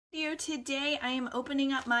Video today. I am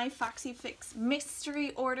opening up my Foxy Fix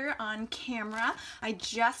mystery order on camera. I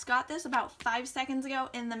just got this about 5 seconds ago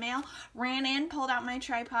in the mail, ran in, pulled out my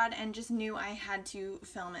tripod, and just knew I had to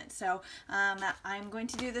film it. So I'm going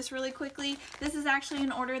to do this really quickly. This is actually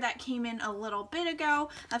an order that came in a little bit ago,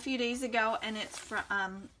 a few days ago, and it's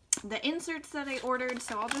from the inserts that I ordered,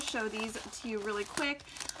 so I'll just show these to you really quick.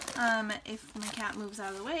 If my cat moves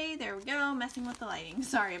out of the way, there we go, messing with the lighting.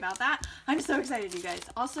 Sorry about that. I'm so excited, you guys.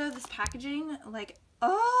 Also, this packaging, like,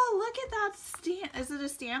 oh, look at that stamp. Is it a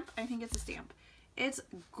stamp? I think it's a stamp. It's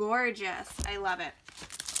gorgeous. I love it.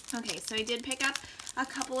 Okay, so I did pick up a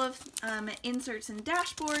couple of inserts and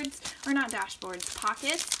dashboards, or not dashboards,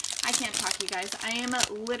 pockets. I can't talk, you guys. I am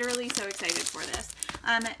literally so excited for this.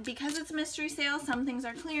 Because it's mystery sale, some things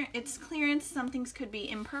are clearance, some things could be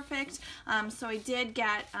imperfect. So I did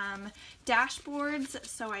get dashboards,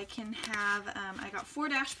 so I can have, I got 4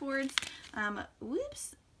 dashboards.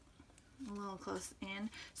 Whoops, a little close in.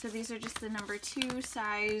 So these are just the number 2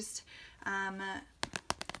 sized,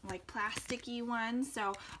 like plasticky ones.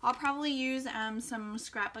 So I'll probably use some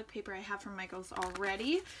scrapbook paper I have from Michael's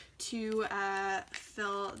already to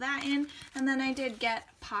fill that in. And then I did get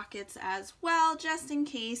pockets as well, just in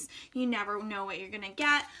case. You never know what you're gonna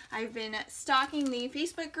get. I've been stalking the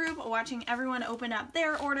Facebook group, watching everyone open up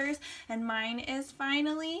their orders, and mine is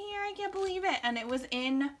finally here. I can't believe it. And it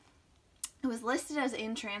was listed as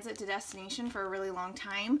in transit to destination for a really long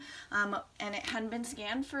time, and it hadn't been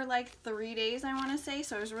scanned for like 3 days, I want to say,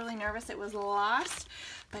 so I was really nervous it was lost,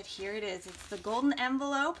 but here it is. It's the golden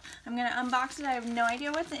envelope. I'm going to unbox it. I have no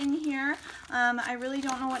idea what's in here. I really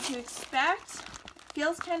don't know what to expect.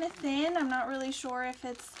 Feels kind of thin. I'm not really sure if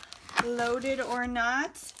it's loaded or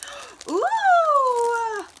not.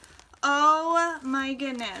 Ooh! Oh my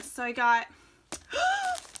goodness. So I got...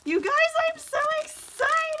 You guys, I'm so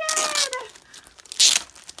excited!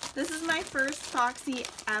 This is my first Foxy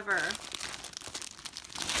ever.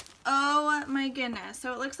 Oh my goodness.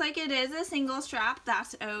 So it looks like it is a single strap.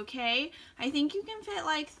 That's okay. I think you can fit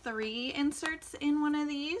like 3 inserts in one of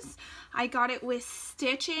these. I got it with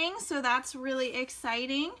stitching, so that's really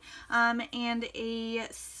exciting. And a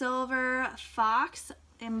silver fox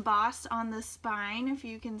embossed on the spine, if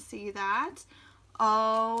you can see that.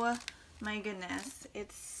 Oh my goodness.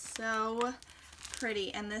 It's so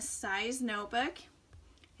pretty. And this size notebook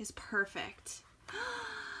is perfect.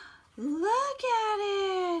 Look at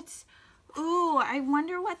it. Ooh, I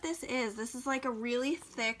wonder what this is. This is like a really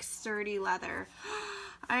thick, sturdy leather.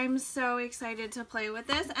 I'm so excited to play with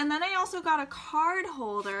this. And then I also got a card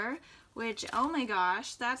holder, which, oh my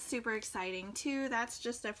gosh, that's super exciting too. That's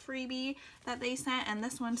just a freebie that they sent, and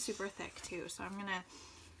this one's super thick too. So I'm gonna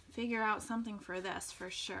figure out something for this for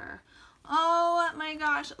sure. Oh my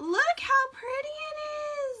gosh, look how pretty it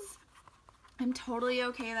is. I'm totally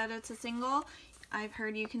okay that it's a single. I've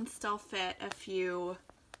heard you can still fit a few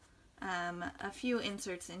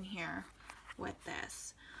inserts in here with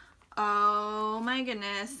this. Oh my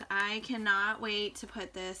goodness, I cannot wait to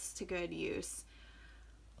put this to good use.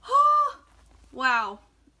 Oh, wow,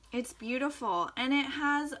 it's beautiful, and it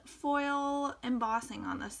has foil embossing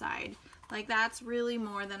on the side. Like, that's really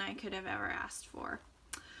more than I could have ever asked for.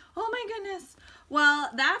 Oh my goodness. Well,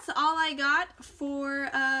 that's all I got for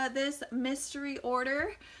this mystery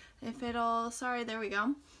order. If it'll, sorry, there we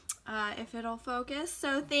go. If it'll focus.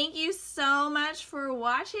 So thank you so much for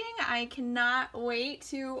watching. I cannot wait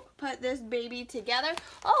to put this baby together.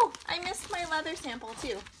 Oh, I missed my leather sample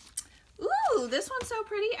too. Ooh, this one's so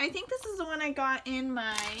pretty. I think this is the one I got in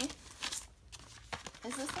my,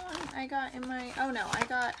 is this the one I got in my, oh no,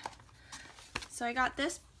 so I got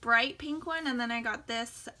this bright pink one, and then I got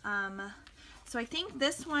this, so I think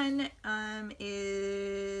this one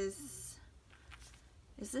is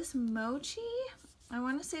this mochi? I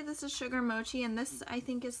want to say this is sugar mochi, and this I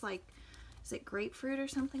think is like, is it grapefruit or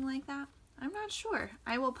something like that? I'm not sure.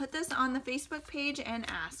 I will put this on the Facebook page and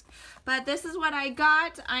ask. But this is what I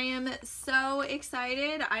got. I am so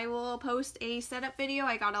excited. I will post a setup video.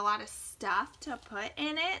 I got a lot of stuff to put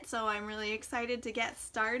in it, so I'm really excited to get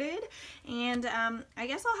started. And I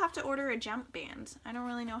guess I'll have to order a jump band. I don't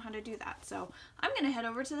really know how to do that, so I'm going to head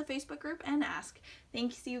over to the Facebook group and ask.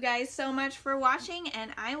 Thanks you guys so much for watching,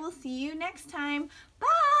 and I will see you next time. Bye!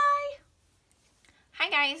 Hi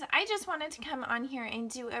guys, I just wanted to come on here and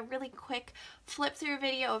do a really quick flip through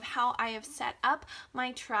video of how I have set up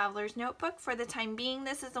my traveler's notebook for the time being.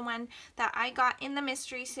 This is the one that I got in the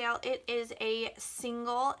mystery sale. It is a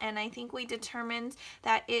single, and I think we determined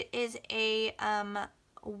that it is a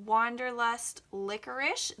Wanderlust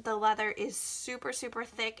Licorice. The leather is super, super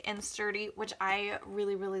thick and sturdy, which I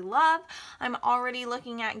really, really love. I'm already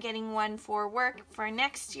looking at getting one for work for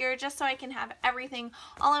next year, just so I can have everything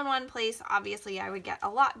all in one place. Obviously, I would get a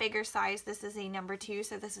lot bigger size. This is a number 2,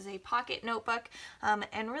 so this is a pocket notebook,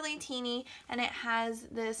 and really teeny, and it has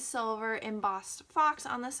this silver embossed fox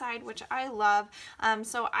on the side, which I love.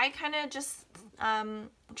 So I kind of just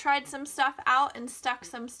tried some stuff out and stuck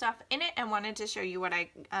some stuff in it and wanted to show you what I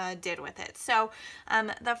did with it. So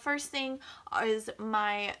the first thing is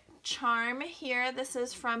my charm here. This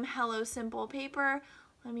is from Hello Simple Paper.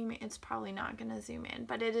 It's probably not going to zoom in,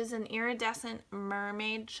 but it is an iridescent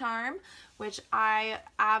mermaid charm, which I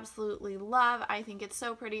absolutely love. I think it's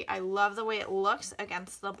so pretty. I love the way it looks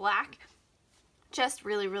against the black. Just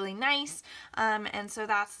really, really nice. And so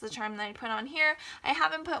that's the charm that I put on here. I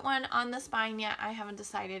haven't put one on the spine yet. I haven't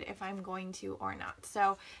decided if I'm going to or not.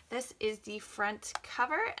 So this is the front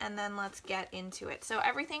cover, and then let's get into it. So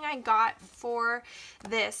everything I got for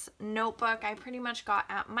this notebook, I pretty much got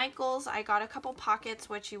at Michael's. I got a couple pockets,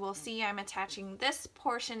 which you will see I'm attaching this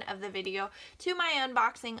portion of the video to my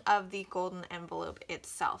unboxing of the golden envelope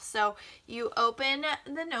itself. So you open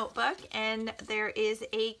the notebook, and there is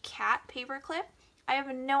a cat paper clip. I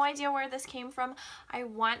have no idea where this came from. I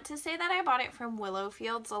want to say that I bought it from Willow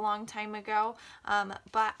Fields a long time ago,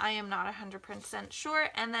 but I am not 100% sure.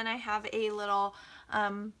 And then I have a little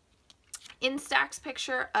Instax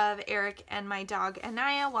picture of Eric and my dog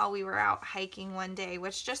Anaya while we were out hiking one day,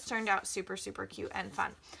 which just turned out super, super cute and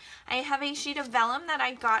fun. I have a sheet of vellum that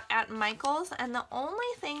I got at Michael's, and the only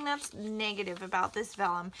thing that's negative about this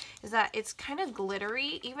vellum is that it's kind of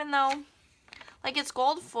glittery, even though like it's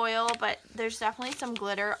gold foil, but there's definitely some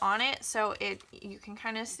glitter on it, so you can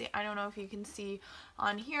kind of see, I don't know if you can see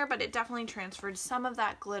on here, but it definitely transferred some of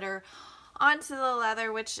that glitter onto the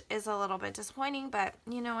leather, which is a little bit disappointing, but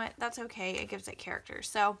you know what, that's okay, it gives it character.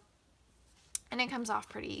 So, and it comes off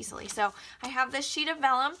pretty easily. So I have this sheet of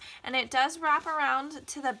vellum, and it does wrap around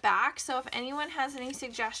to the back, so if anyone has any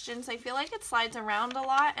suggestions, I feel like it slides around a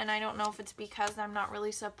lot, and I don't know if it's because I'm not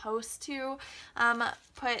really supposed to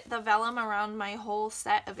put the vellum around my whole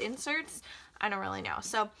set of inserts. I don't really know.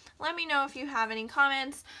 So let me know if you have any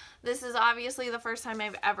comments. This is obviously the first time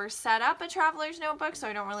I've ever set up a traveler's notebook, so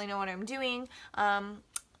I don't really know what I'm doing.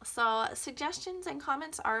 So suggestions and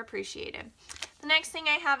comments are appreciated. The next thing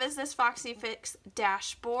I have is this Foxy Fix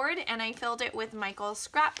dashboard, and I filled it with Michael's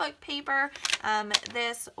scrapbook paper.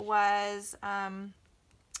 This was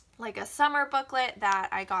like a summer booklet that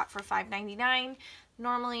I got for $5.99.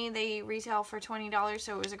 Normally they retail for $20,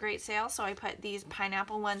 so it was a great sale, so I put these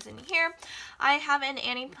pineapple ones in here. I have an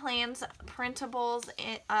Annie Plans printables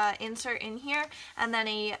insert in here, and then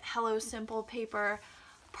a Hello Simple Paper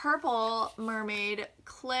purple mermaid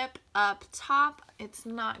clip up top. It's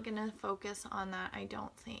not gonna focus on that, I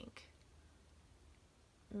don't think.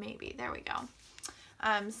 Maybe, there we go.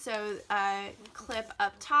 So clip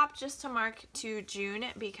up top just to mark to June,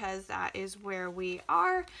 because that is where we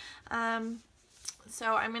are.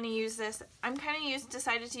 So I'm going to use this,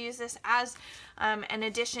 decided to use this as an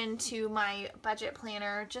addition to my budget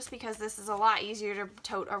planner, just because this is a lot easier to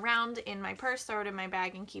tote around in my purse, throw it in my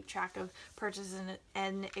bag, and keep track of purchases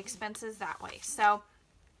and expenses that way. So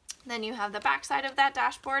then you have the back side of that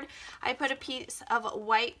dashboard. I put a piece of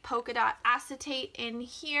white polka dot acetate in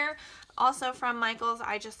here, also from Michael's.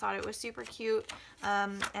 I just thought it was super cute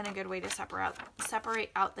and a good way to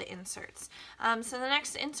separate out the inserts. So the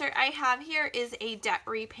next insert I have here is a debt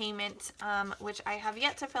repayment, which I have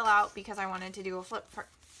yet to fill out because I wanted to do a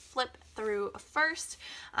flip through first.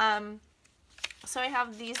 So I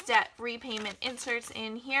have these debt repayment inserts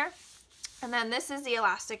in here, and then this is the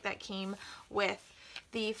elastic that came with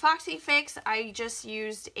the Foxy Fix. I just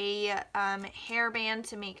used a hairband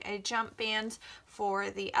to make a jump band for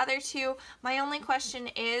the other two. My only question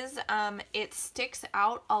is it sticks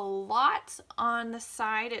out a lot on the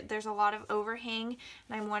side. There's a lot of overhang,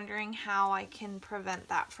 and I'm wondering how I can prevent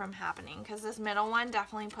that from happening, because this middle one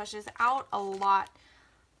definitely pushes out a lot,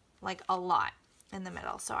 like a lot in the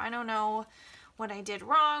middle. So I don't know what I did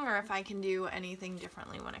wrong or if I can do anything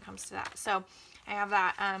differently when it comes to that. So I have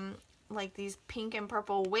that like these pink and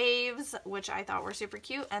purple waves, which I thought were super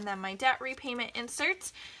cute, and then my debt repayment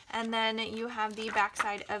inserts, and then you have the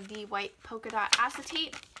backside of the white polka dot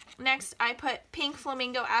acetate. Next, I put pink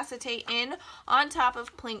flamingo acetate in on top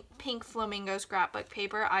of pink flamingo scrapbook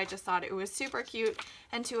paper. I just thought it was super cute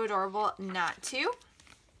and too adorable not to.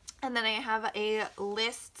 And then I have a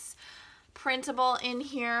lists printable in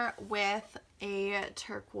here with a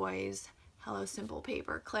turquoise Hello Simple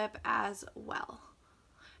Paper clip as well.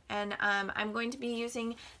 And I'm going to be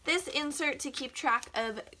using this insert to keep track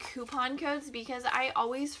of coupon codes because I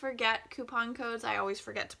always forget coupon codes. I always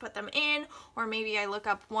forget to put them in, or maybe I look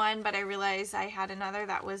up one but I realize I had another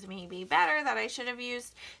that was maybe better that I should have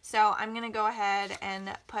used. So I'm going to go ahead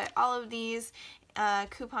and put all of these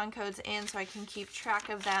coupon codes in so I can keep track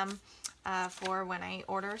of them for when I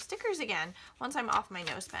order stickers again, once I'm off my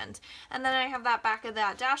nose bend. And then I have that back of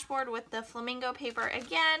that dashboard with the flamingo paper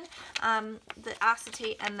again, the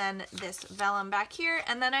acetate, and then this vellum back here.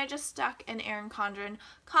 And then I just stuck an Erin Condren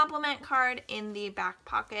compliment card in the back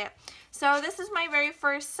pocket. So this is my very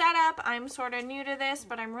first setup. I'm sort of new to this,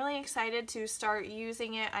 but I'm really excited to start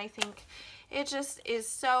using it. I think it just is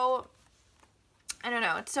so, I don't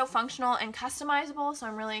know, it's so functional and customizable, so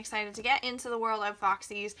I'm really excited to get into the world of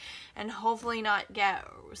Foxy's and hopefully not get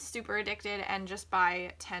super addicted and just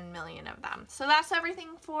buy 10 million of them. So that's everything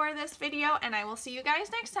for this video, and I will see you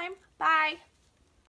guys next time. Bye!